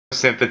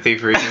sympathy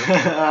for you.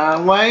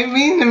 Why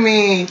mean to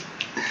me?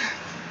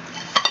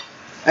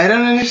 I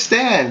don't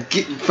understand.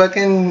 Get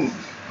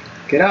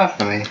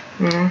off of me.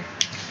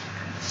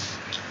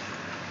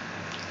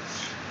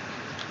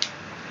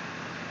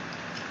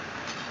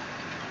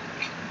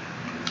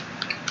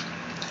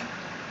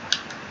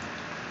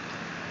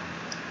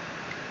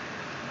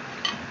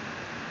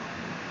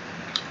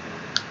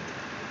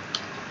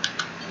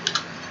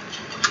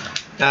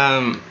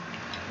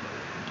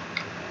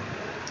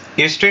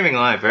 You're streaming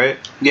live, right?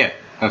 Yeah,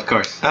 of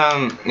course.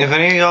 If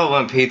any of y'all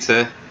want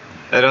pizza,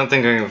 I don't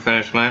think I can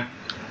finish mine.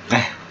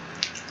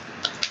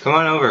 Come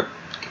on over.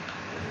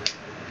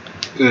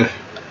 Ugh.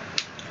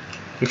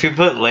 If you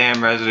put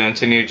Lamb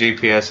Residence in your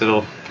GPS,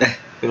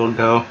 it'll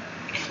go.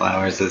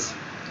 Flowers is.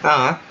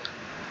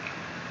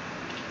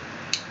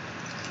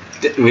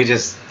 We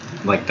just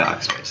like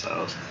doxed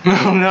ourselves.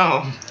 Oh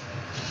no.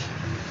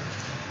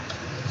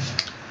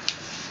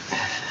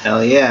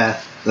 Hell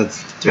yeah.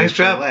 That's Nice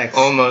job.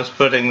 Almost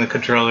putting the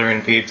controller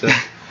in pizza.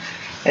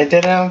 I did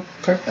it on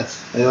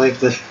purpose. I like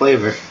the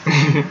flavor.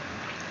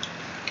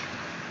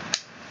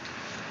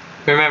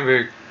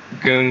 Remember,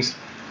 goons,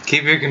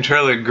 keep your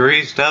controller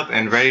greased up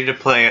and ready to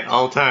play at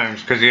all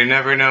times, because you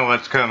never know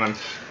what's coming.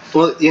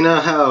 Well, you know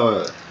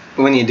how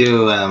when you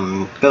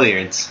do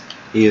billiards,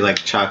 you like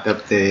chalk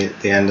up the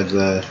end of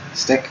the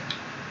stick?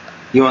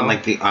 You want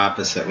like the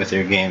opposite with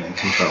your gaming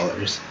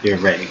controllers. Your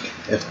rig,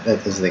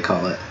 as they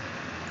call it.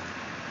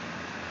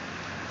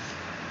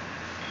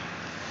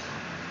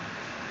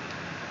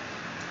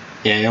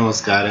 Yeah, you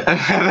almost got it. I'm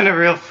having a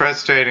real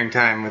frustrating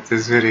time with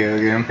this video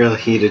game. Real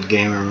heated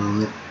gamer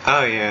moment.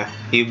 Oh yeah,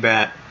 you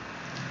bet.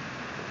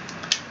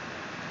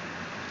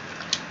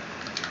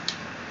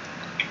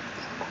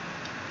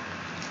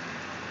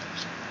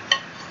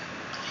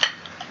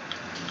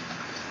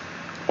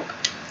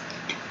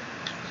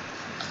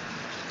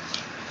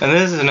 And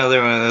this is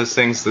another one of those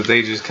things that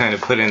they just kind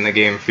of put in the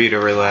game for you to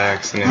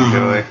relax and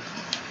enjoy.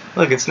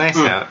 Look, it's nice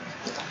out.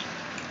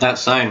 That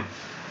sign.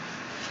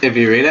 If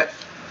you read it.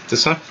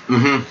 This one?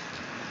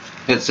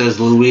 It says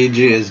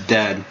Luigi is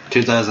dead,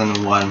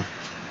 2001.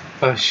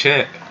 Oh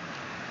shit.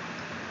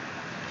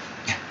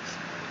 It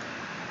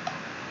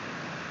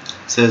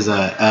says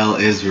L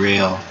is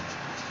real,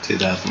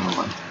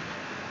 2001.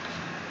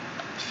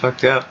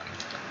 Fucked up.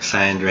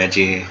 Signed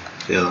Reggie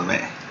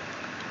Fils-Aimé.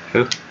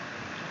 Who?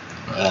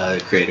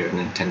 The creator of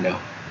Nintendo.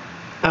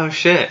 Oh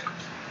shit.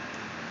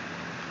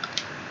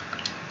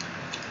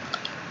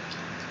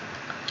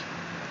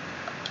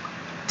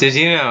 Did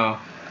you know?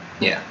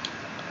 Yeah.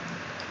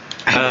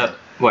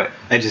 What?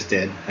 I just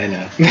did. I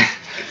know.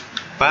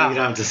 Wow. You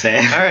don't have to say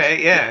it. Alright,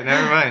 yeah,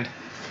 never mind.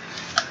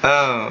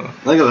 Oh.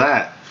 Look at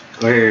that.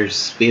 We're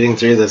speeding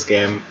through this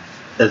game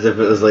as if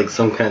it was like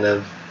some kind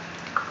of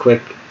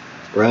quick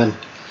run.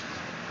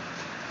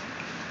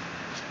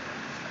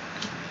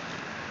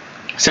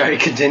 Sorry,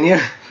 continue.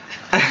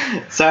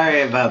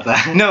 Sorry about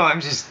that. No,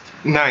 I'm just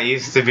not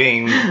used to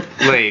being,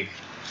 like,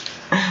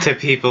 to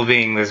people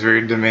being this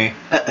rude to me.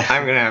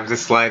 I'm gonna have to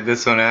slide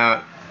this one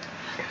out.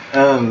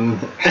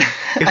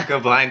 You'll go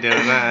blind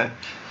doing that.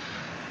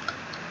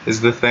 Is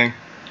the thing.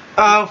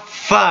 Oh,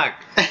 fuck!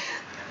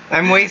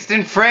 I'm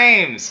wasting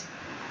frames!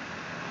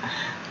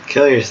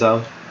 Kill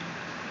yourself.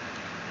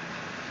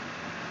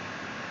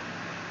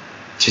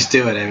 Just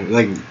do it.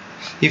 Like,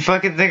 you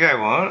fucking think I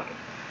won't?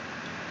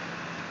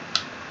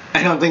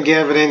 I don't think you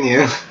have it in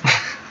you.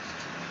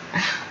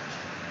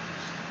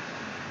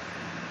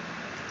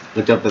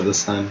 Look up at the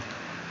sun.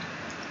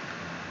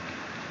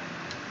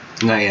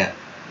 Not yet.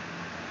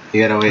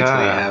 You gotta wait till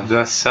you have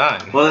the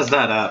sun. Well, it's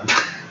not up.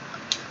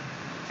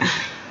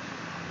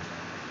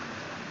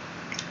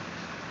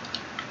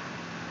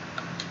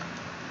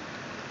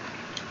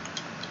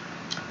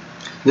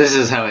 This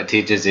is how it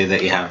teaches you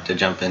that you have to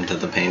jump into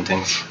the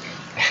paintings.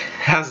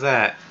 How's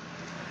that?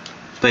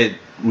 By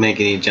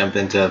making you jump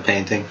into a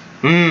painting.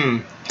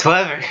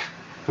 Clever.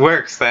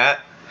 Works, that.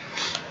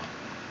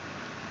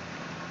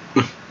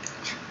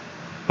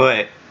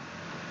 What?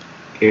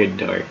 You're a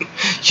dork.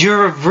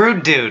 You're a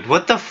rude dude.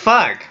 What the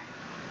fuck?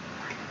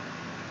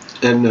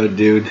 I'm no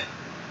dude.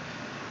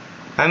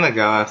 I'm a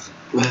goth.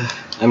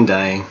 I'm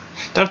dying.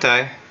 Don't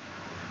die.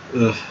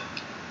 Ugh.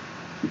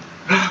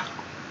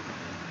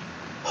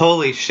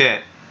 Holy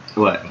shit.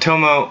 What?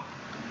 Tomo,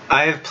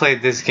 I have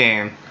played this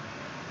game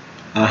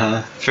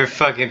for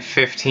fucking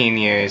 15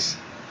 years.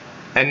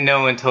 And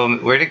no one told me.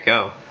 Where'd it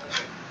go?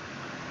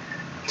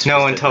 No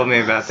one told me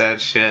about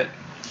that shit.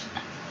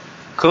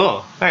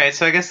 Cool. Alright,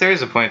 so I guess there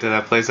is a point to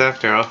that place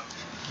after all.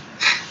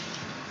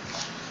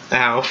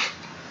 Ow.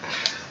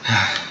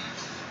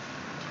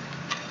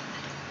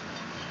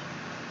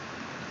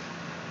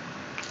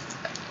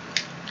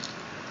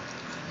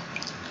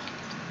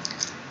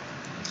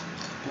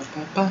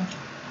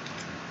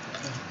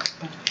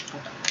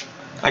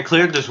 I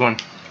cleared this one.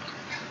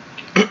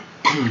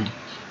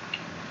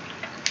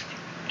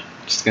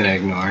 Just gonna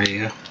ignore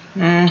you.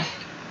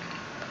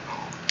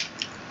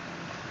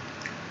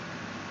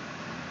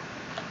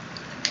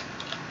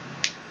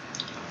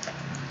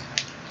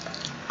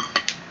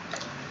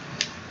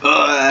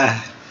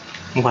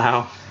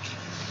 Wow.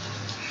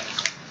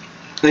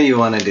 No, you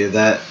want to do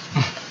that.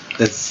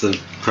 That's the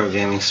pro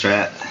gaming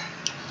strat.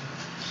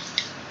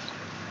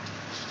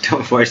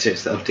 Don't force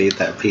yourself to eat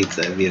that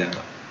pizza if you don't.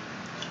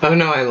 Oh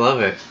no, I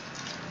love it.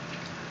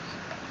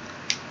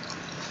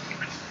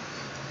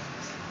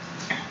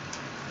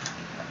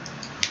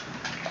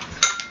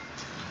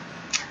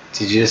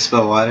 Did you just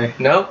spill water?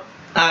 Nope.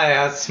 I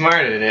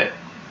outsmarted it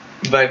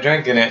by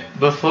drinking it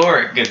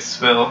before it gets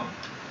spilled.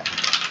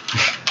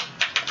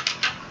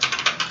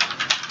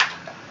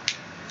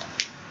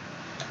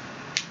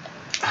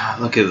 Ah,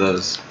 look at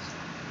those.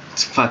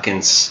 It's fucking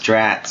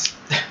strats.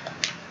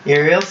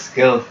 You're real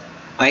skilled.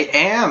 I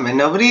am, and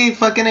nobody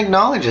fucking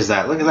acknowledges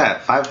that. Look at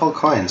that. 5 whole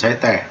coins right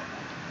there.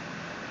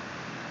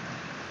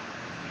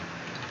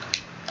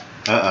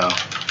 Uh-oh.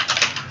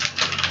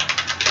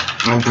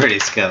 I'm pretty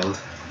skilled.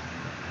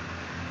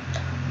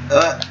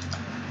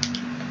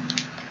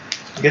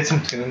 Get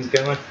some tunes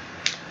going.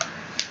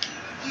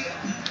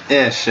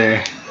 Yeah,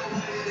 sure.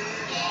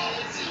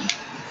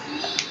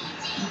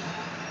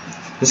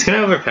 This gonna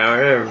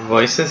overpower our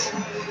voices?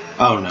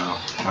 Oh no.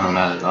 No,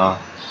 not at all.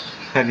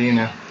 How do you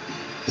know?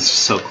 It's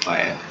just so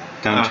quiet.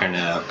 Don't Oh. turn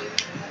it up.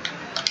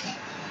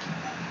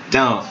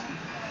 Don't.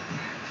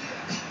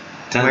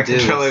 Don't My do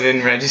controller this.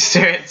 didn't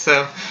register it,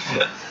 so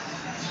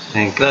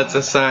Thank God. that's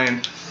a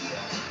sign.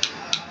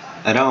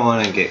 I don't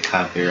want to get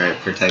copyright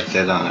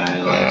protected on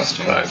our live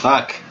stream.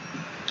 Fuck.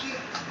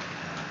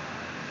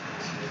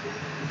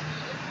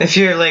 If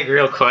you're like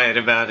real quiet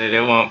about it,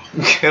 it won't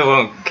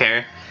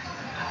care.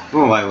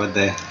 Well, why would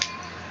they?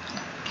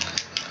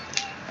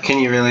 Can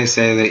you really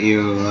say that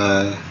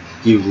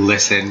you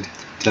listened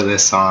to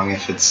this song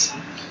if it's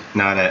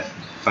not at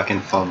fucking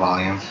full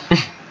volume?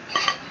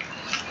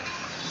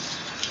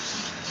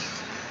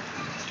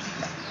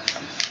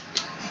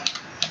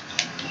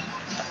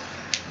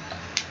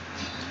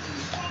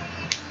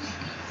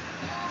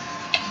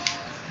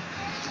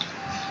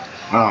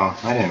 Oh,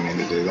 I didn't mean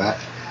to do that.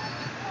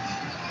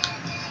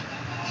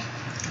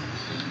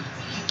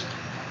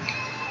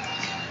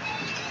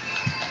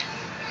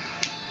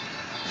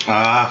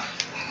 Ah,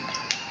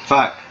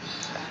 fuck.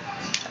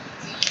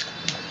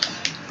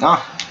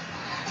 Oh,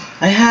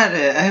 I had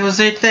it. I was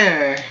right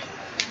there.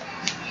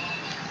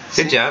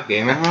 Good job,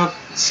 gamer. I'm not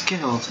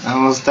skilled. I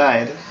almost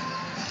died.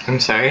 I'm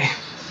sorry.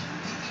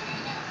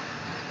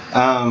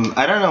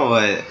 I don't know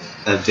what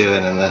I'm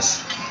doing in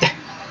this.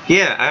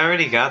 Yeah, I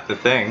already got the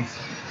thing.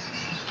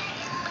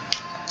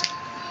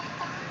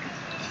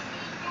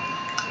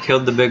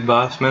 Killed the big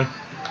boss man.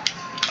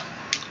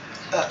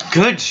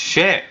 Good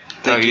shit. Oh,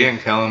 Thank you you.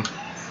 didn't kill him.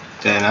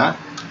 Did I not?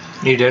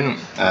 You didn't.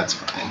 That's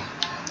fine.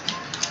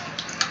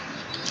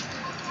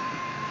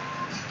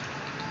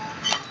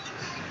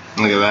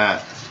 Look at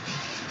that.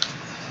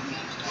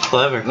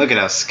 Clever. Look at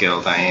how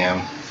skilled I am.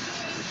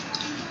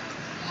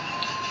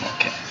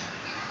 Okay.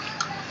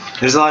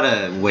 There's a lot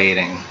of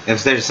waiting.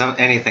 If there's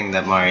anything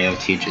that Mario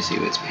teaches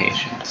you, it's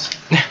patience.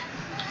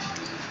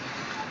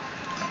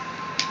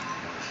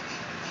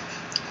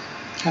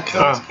 Okay.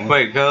 that's Oh, good.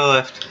 wait, go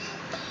left.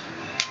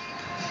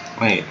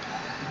 Wait.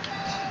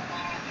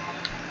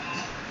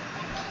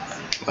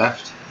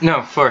 Left?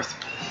 No, fourth.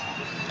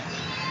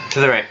 To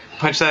the right.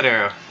 Punch that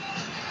arrow.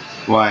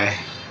 Why?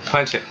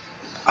 Punch it.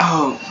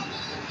 Oh!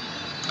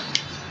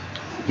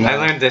 No. I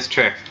learned this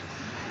trick.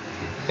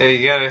 Yeah,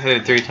 you gotta hit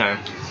it 3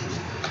 times.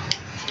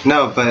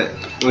 No, but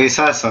we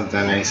saw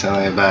something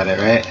recently about it,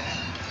 right?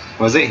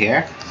 Was it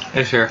here?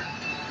 Yeah, sure.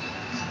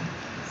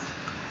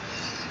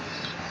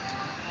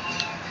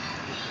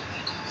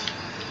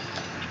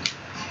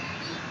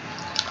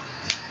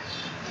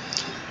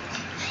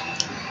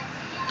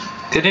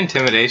 Good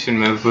intimidation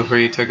move before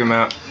you took him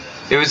out.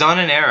 It was on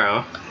an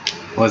arrow.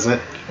 Was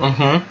it?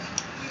 Mm-hmm.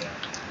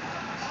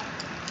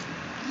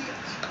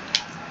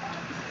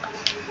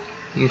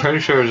 I'm pretty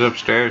sure it was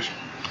upstairs.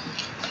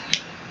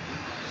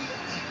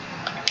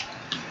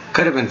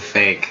 Could have been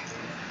fake.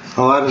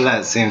 A lot of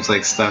that seems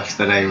like stuff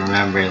that I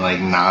remember like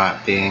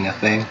not being a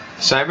thing.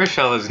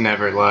 Cybershell has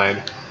never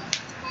lied.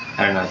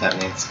 I don't know what that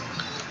means.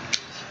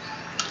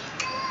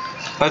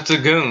 That's a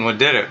goon. What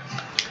did it?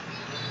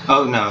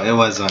 Oh no, it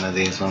was one of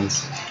these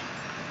ones.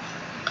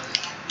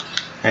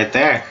 Right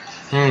there.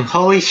 Hmm.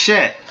 Holy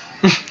shit!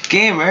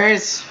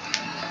 Gamers!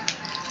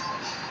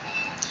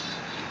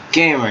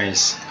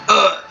 Gamers.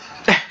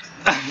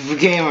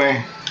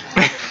 Gamer.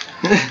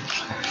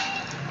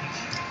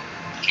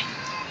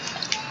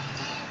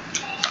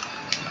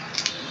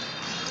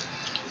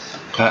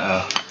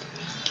 Uh-oh.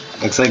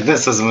 Looks like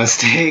this was a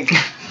mistake.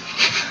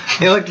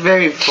 It looked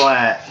very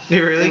flat.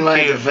 You're really in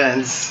my cute.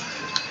 defense.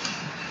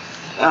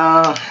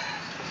 At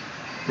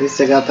least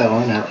I got that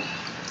one out.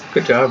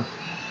 Good job.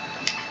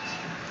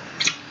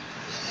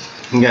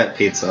 You got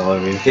pizza all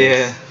over your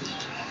face.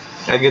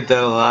 Yeah. I get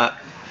that a lot.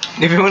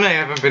 Even when I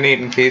haven't been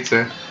eating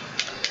pizza.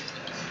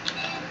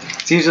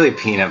 It's usually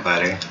peanut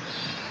butter.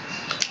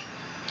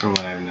 From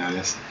what I've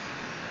noticed.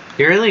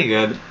 You're really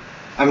good.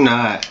 I'm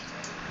not.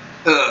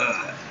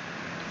 Ugh.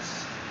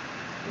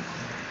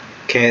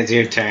 Okay, it's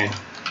your turn.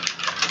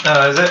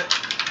 Oh, is it?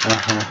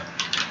 Uh-huh.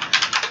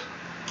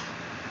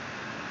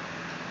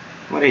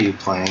 What are you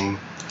playing?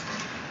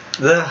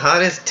 The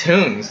hottest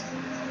tunes.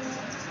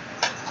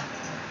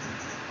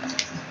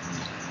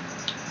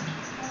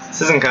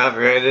 This isn't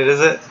copyrighted, is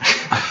it?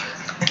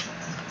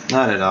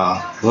 Not at all.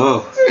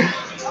 Whoa.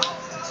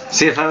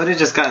 See, if I would have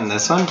just gotten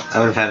this one, I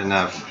would have had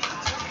enough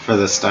for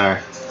the star.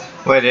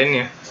 Why didn't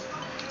you?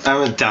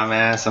 I'm a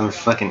dumbass. I'm a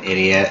fucking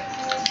idiot.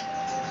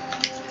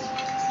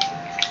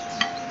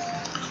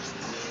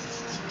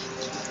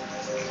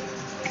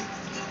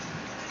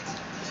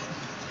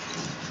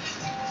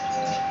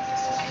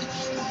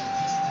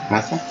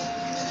 Nothing?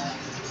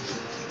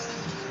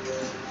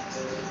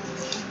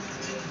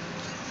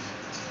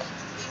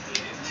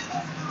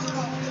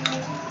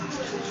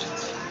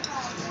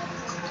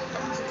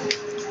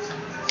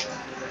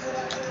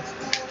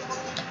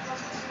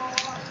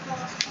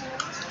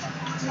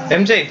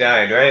 MJ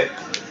died, right?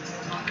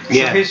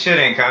 Yeah. So his shit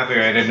ain't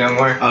copyrighted no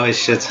more. Oh, his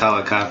shit's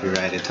hella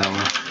copyrighted, tell me.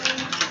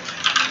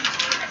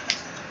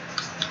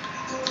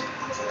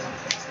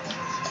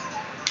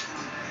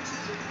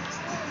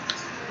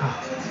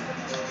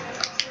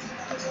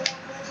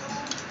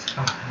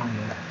 Oh, hell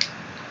yeah.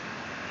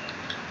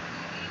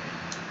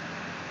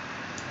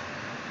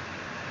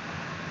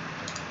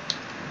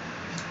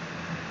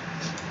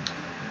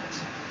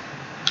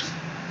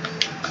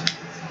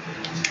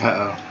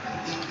 Uh-oh.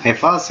 Hey,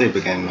 fall asleep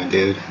again, my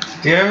dude.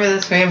 Do you remember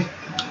this meme?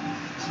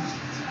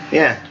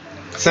 Yeah.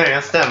 Sorry,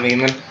 I'll stop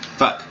memeing.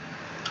 Fuck.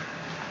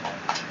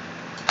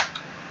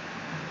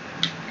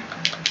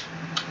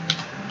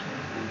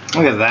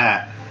 Look at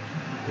that.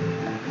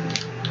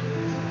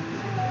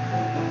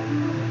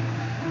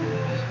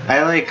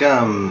 I like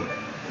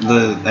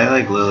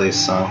Lily's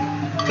song.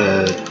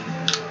 The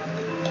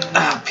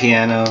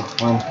piano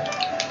one.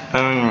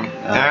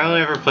 I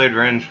only ever played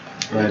Renge.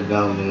 Red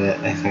Velvet,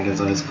 I think is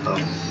what it's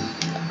called.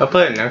 I'll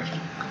play it next.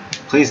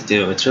 Please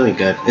do, it's really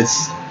good.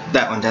 It's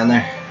that one down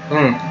there.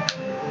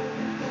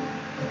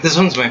 This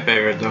one's my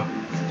favorite though.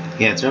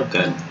 Yeah, it's real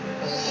good.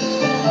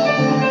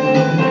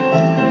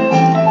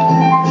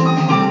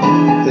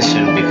 This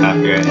shouldn't be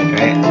copyrighted,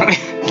 right?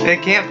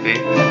 It can't be.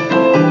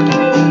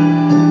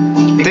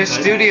 Their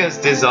studio's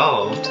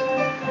dissolved.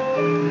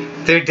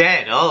 They're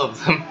dead, all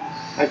of them.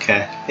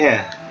 Okay,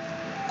 yeah.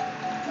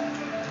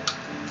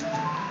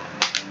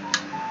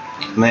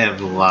 May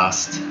have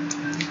lost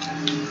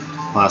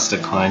a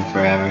coin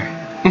forever.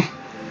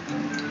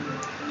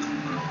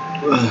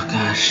 Oh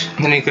gosh.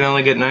 Then you can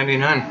only get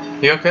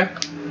 99. You okay?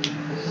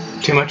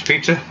 Too much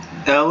pizza?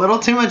 A little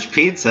too much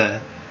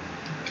pizza.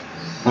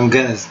 I'm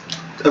gonna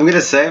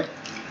say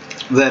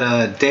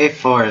that day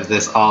 4 of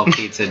this all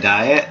pizza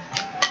diet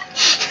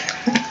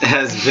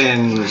has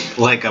been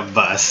like a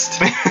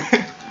bust.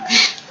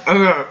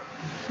 Okay.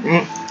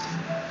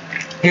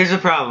 Here's the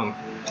problem.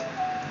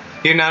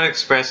 You're not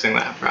expressing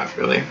that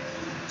properly.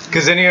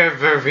 Because any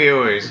of our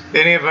viewers,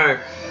 any of our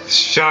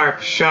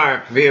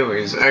sharp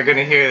viewers are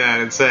gonna hear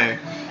that and say,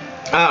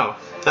 oh,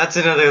 that's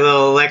another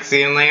little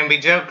Lexi and Lambie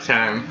joke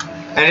time.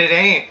 And it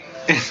ain't.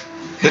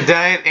 The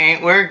diet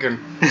ain't working.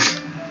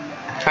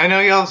 I know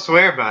y'all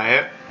swear by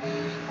it.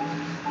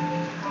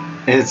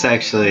 It's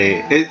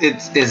actually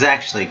it's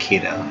actually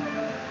keto.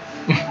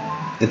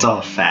 It's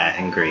all fat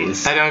and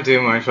grease. I don't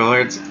do martial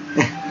arts.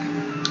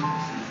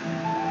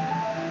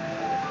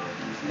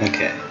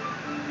 Okay.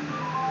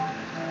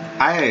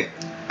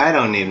 I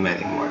don't need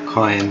many more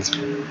coins.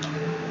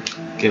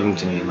 Give them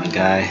to me, my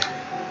guy.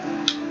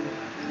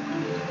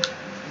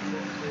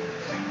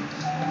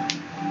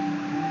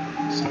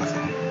 It's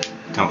nothing.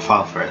 Don't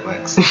fall for it,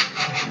 Lex. I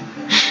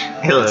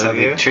That's how love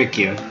they you. trick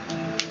you.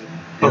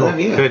 I love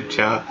you. Good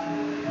job.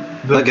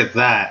 Look at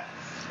that.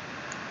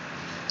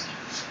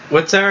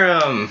 What's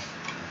our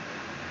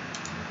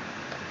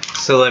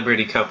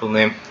celebrity couple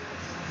name?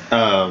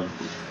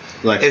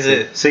 Lex. Is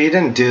it- So you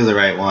didn't do the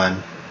right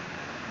one.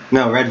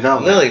 No, Red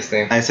Velvet. Lily's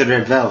name. I said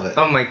Red Velvet.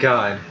 Oh my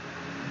god.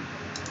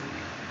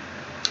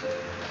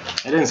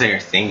 I didn't say your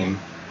theme.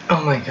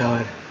 Oh my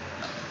god.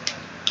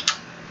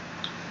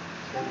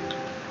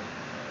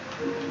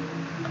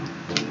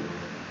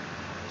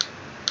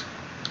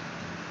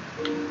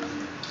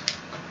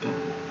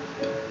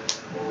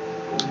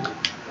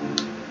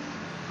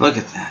 Look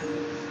at that.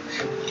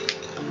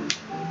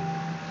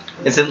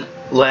 Is it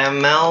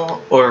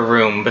Lamel or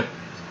Roomb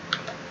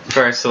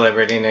for our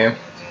celebrity name?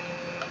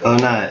 Oh,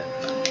 not.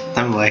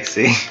 I'm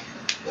Lexi.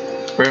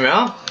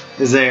 Roomel?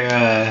 Is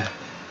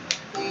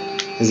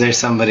there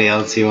somebody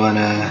else you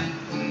wanna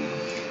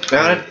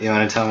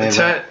tell me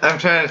about? I'm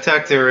trying to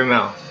talk to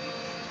Roomel.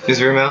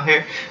 Is Roomel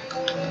here?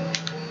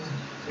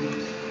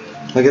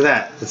 Look at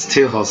that. It's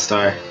 2 whole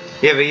star.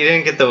 Yeah, but you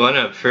didn't get the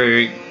 1-up for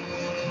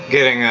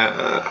getting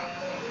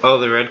all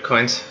the red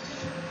coins.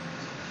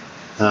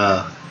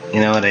 You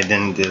know what? I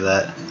didn't do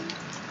that.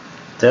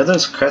 Throw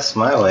those crusts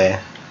my way.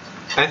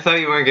 I thought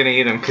you weren't gonna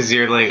eat them because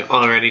you're like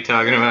already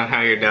talking about how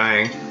you're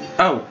dying.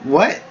 Oh,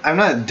 what? I'm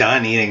not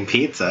done eating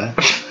pizza.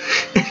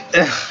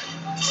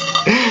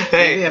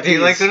 Hey, do you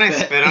like when I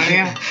spit on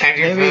you and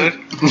your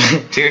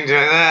food? Do you enjoy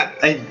that?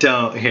 I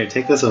don't. Here,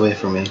 take this away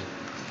from me.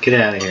 Get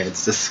it out of here.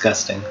 It's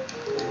disgusting.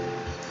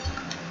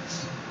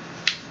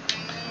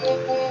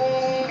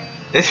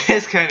 It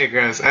is kind of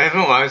gross. I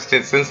haven't watched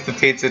it since the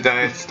pizza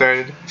diet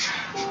started.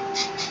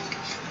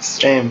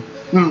 Same.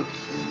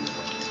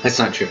 That's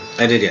not true.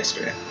 I did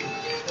yesterday.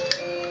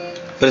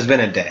 But it's been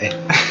a day.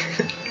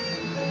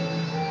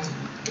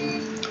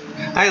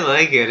 I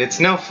like it. It's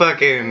no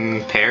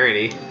fucking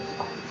parody.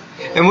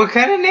 And what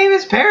kind of name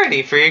is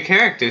parody for your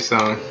character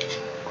song?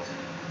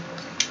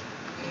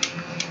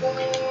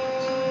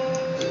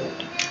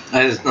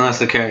 Unless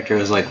the character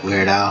was like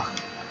Weird Al.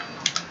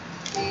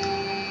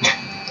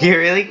 You're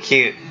really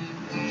cute.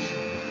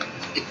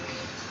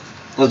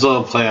 That's a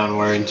little play on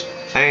words.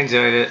 I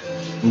enjoyed it.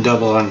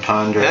 Double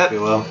entendre, Yep. if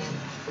you will.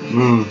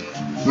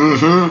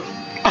 Mm-hmm.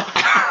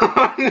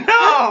 Oh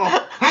no!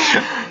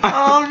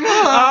 Oh no!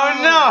 Oh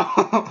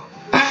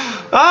no!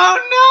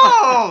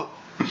 Oh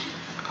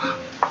no!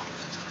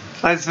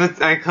 That's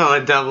what I call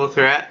a double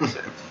threat.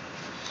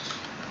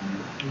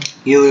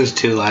 You lose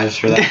 2 lives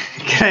for that.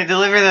 Can I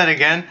deliver that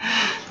again?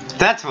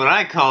 That's what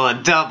I call a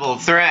double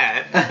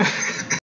threat.